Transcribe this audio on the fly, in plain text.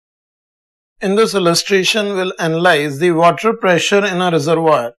In this illustration, we'll analyze the water pressure in a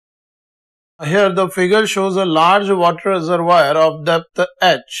reservoir. Here the figure shows a large water reservoir of depth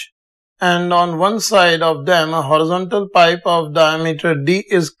h, and on one side of them a horizontal pipe of diameter d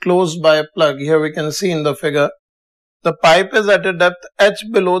is closed by a plug. Here we can see in the figure. The pipe is at a depth h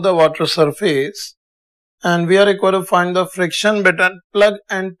below the water surface, and we are required to find the friction between plug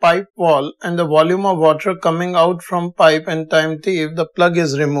and pipe wall and the volume of water coming out from pipe in time t if the plug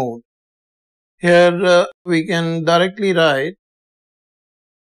is removed. Here we can directly write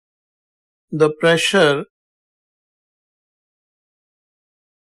the pressure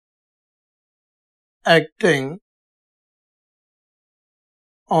acting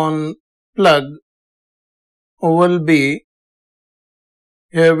on plug will be,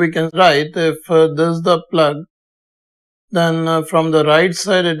 here we can write if this is the plug, then from the right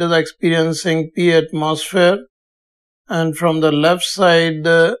side it is experiencing P atmosphere, and from the left side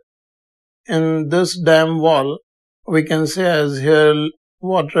in this dam wall we can say as here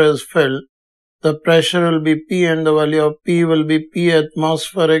water is filled, the pressure will be P and the value of P will be P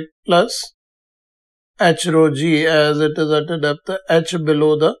atmospheric plus H rho G, as it is at a depth H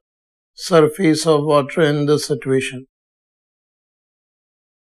below the surface of water in this situation.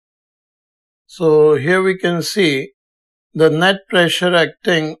 So here we can see the net pressure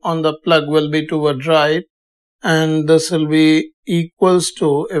acting on the plug will be toward right, and this will be equals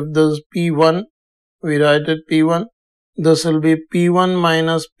to, if this is P1, we write it P1, this will be P1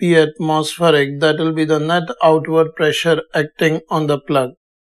 minus P atmospheric, that will be the net outward pressure acting on the plug.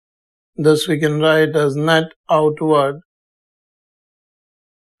 This we can write as net outward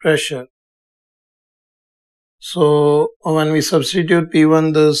pressure. So when we substitute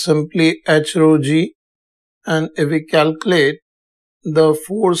P1, this is simply H rho G, and if we calculate the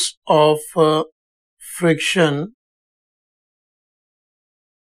force of friction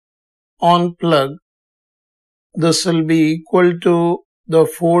on plug, this will be equal to the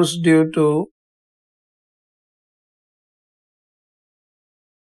force due to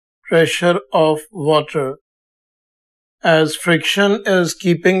pressure of water, as friction is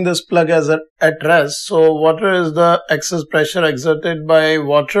keeping this plug as at rest. So water is the excess pressure exerted by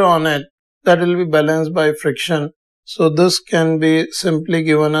water on it, that will be balanced by friction. So this can be simply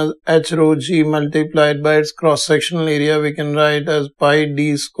given as H rho G multiplied by its cross-sectional area. We can write as pi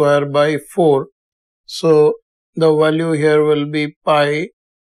d square by 4. So the value here will be pi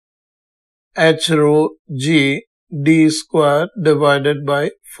H rho G d square divided by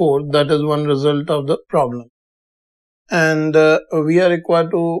 4. That is one result of the problem. And we are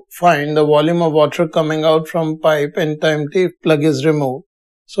required to find the volume of water coming out from pipe in time t if plug is removed.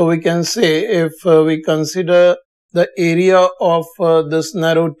 So we can say if we consider the area of this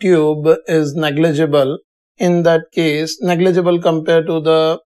narrow tube is negligible, in that case negligible compared to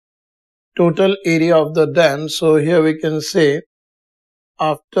the total area of the dam. So here we can say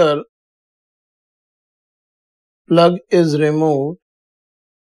after plug is removed,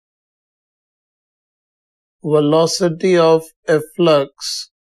 velocity of efflux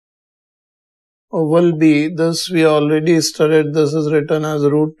will be, this we already studied, this is written as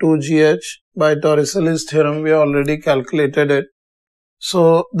root 2 GH. By Torricelli's theorem we already calculated it.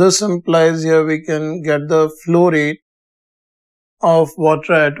 So this implies here we can get the flow rate of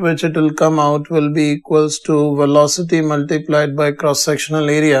water at which it will come out will be equals to velocity multiplied by cross-sectional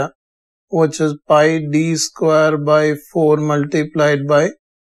area, which is pi d square by 4 multiplied by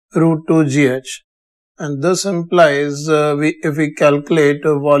root 2 GH. And this implies if we calculate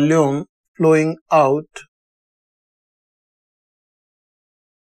a volume flowing out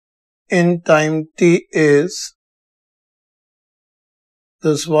in time t is,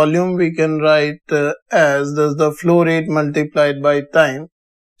 this volume we can write as this the flow rate multiplied by time.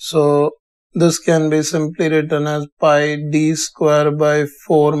 So this can be simply written as pi d square by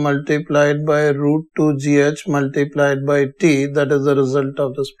 4 multiplied by root 2 GH multiplied by t. That is the result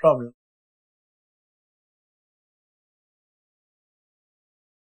of this problem.